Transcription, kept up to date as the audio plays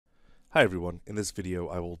Hi everyone, in this video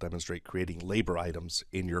I will demonstrate creating labor items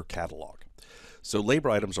in your catalog. So labor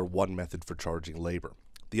items are one method for charging labor.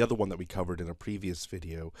 The other one that we covered in a previous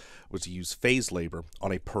video was to use phase labor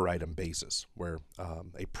on a per item basis, where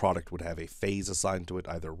a product would have a phase assigned to it,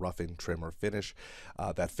 either rough-in, trim, or finish.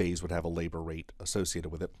 That phase would have a labor rate associated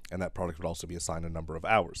with it, and that product would also be assigned a number of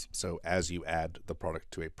hours. So as you add the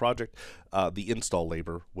product to a project, the install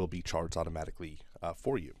labor will be charged automatically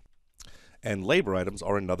for you. And labor items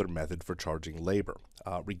are another method for charging labor.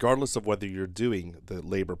 Regardless of whether you're doing the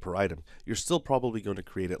labor per item, you're still probably going to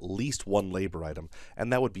create at least one labor item,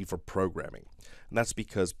 and that would be for programming. And that's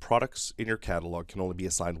because products in your catalog can only be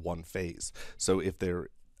assigned one phase. So if there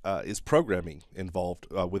is programming involved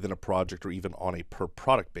within a project or even on a per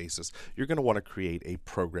product basis, you're going to want to create a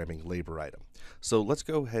programming labor item. So let's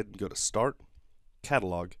go ahead and go to Start,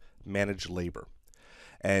 Catalog, Manage Labor.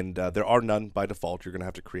 And there are none by default. You're going to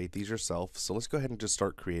have to create these yourself. So let's go ahead and just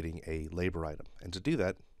start creating a labor item. And to do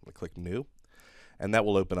that, I'm going to click New, and that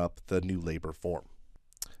will open up the new labor form.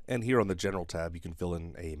 And here on the General tab, you can fill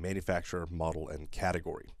in a manufacturer, model, and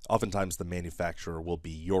category. Oftentimes, the manufacturer will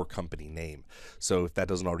be your company name. So if that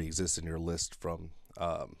doesn't already exist in your list from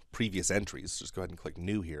previous entries, just go ahead and click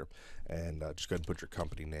New here, and just go ahead and put your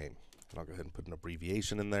company name. And I'll go ahead and put an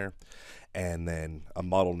abbreviation in there, and then a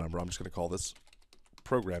model number. I'm just going to call this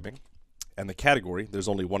programming, and the category, there's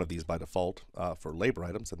only one of these by default for labor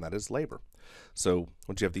items, and that is labor. So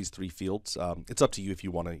once you have these three fields, it's up to you if you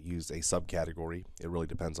want to use a subcategory. It really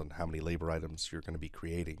depends on how many labor items you're going to be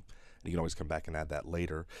creating. And you can always come back and add that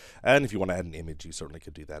later. And if you want to add an image, you certainly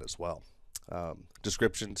could do that as well.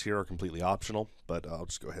 Descriptions here are completely optional, but I'll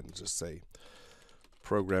just go ahead and just say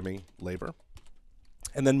programming labor,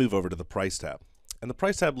 and then move over to the price tab. And the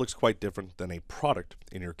price tab looks quite different than a product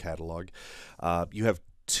in your catalog. You have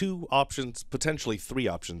two options, potentially three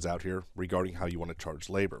options out here regarding how you want to charge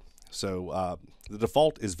labor. So the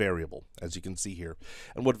default is variable, as you can see here.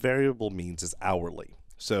 And what variable means is hourly.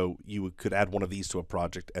 So you could add one of these to a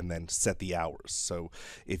project and then set the hours. So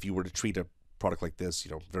if you were to treat a product like this,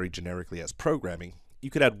 very generically as programming,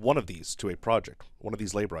 you could add one of these to a project, one of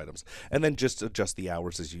these labor items, and then just adjust the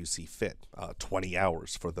hours as you see fit, 20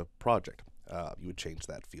 hours for the project. You would change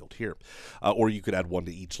that field here. Or you could add one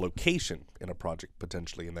to each location in a project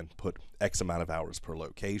potentially, and then put X amount of hours per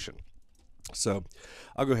location. So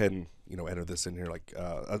I'll go ahead and enter this in here like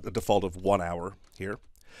a default of 1 hour here.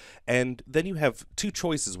 And then you have two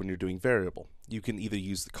choices when you're doing variable. You can either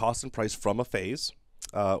use the cost and price from a phase,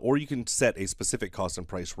 or you can set a specific cost and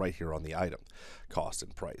price right here on the item, cost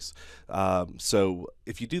and price. So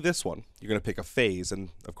if you do this one, you're going to pick a phase, and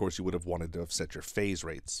of course you would have wanted to have set your phase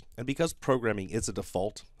rates. And because programming is a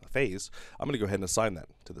default phase, I'm going to go ahead and assign that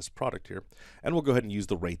to this product here, and we'll go ahead and use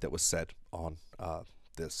the rate that was set on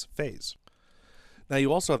this phase. Now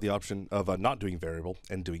you also have the option of not doing variable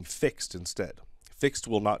and doing fixed instead. Fixed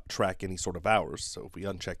will not track any sort of hours, so if we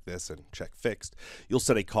uncheck this and check fixed, you'll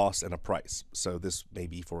set a cost and a price. So this may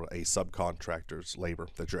be for a subcontractor's labor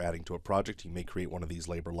that you're adding to a project. You may create one of these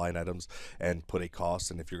labor line items and put a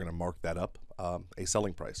cost, and if you're going to mark that up, a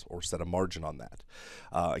selling price or set a margin on that.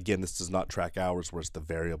 Again, this does not track hours, whereas the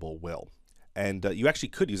variable will. And you actually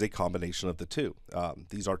could use a combination of the two.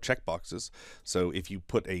 These are checkboxes, so if you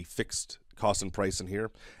put a fixed cost and price in here,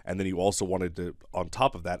 and then you also wanted to, on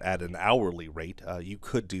top of that, add an hourly rate, you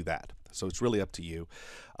could do that. So it's really up to you.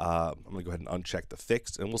 I'm going to go ahead and uncheck the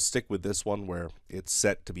fixed, and we'll stick with this one where it's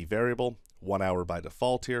set to be variable, 1 hour by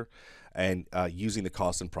default here, and using the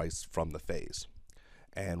cost and price from the phase.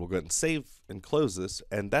 And we'll go ahead and save and close this,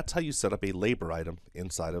 and that's how you set up a labor item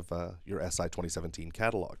inside of your SI 2017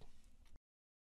 catalog.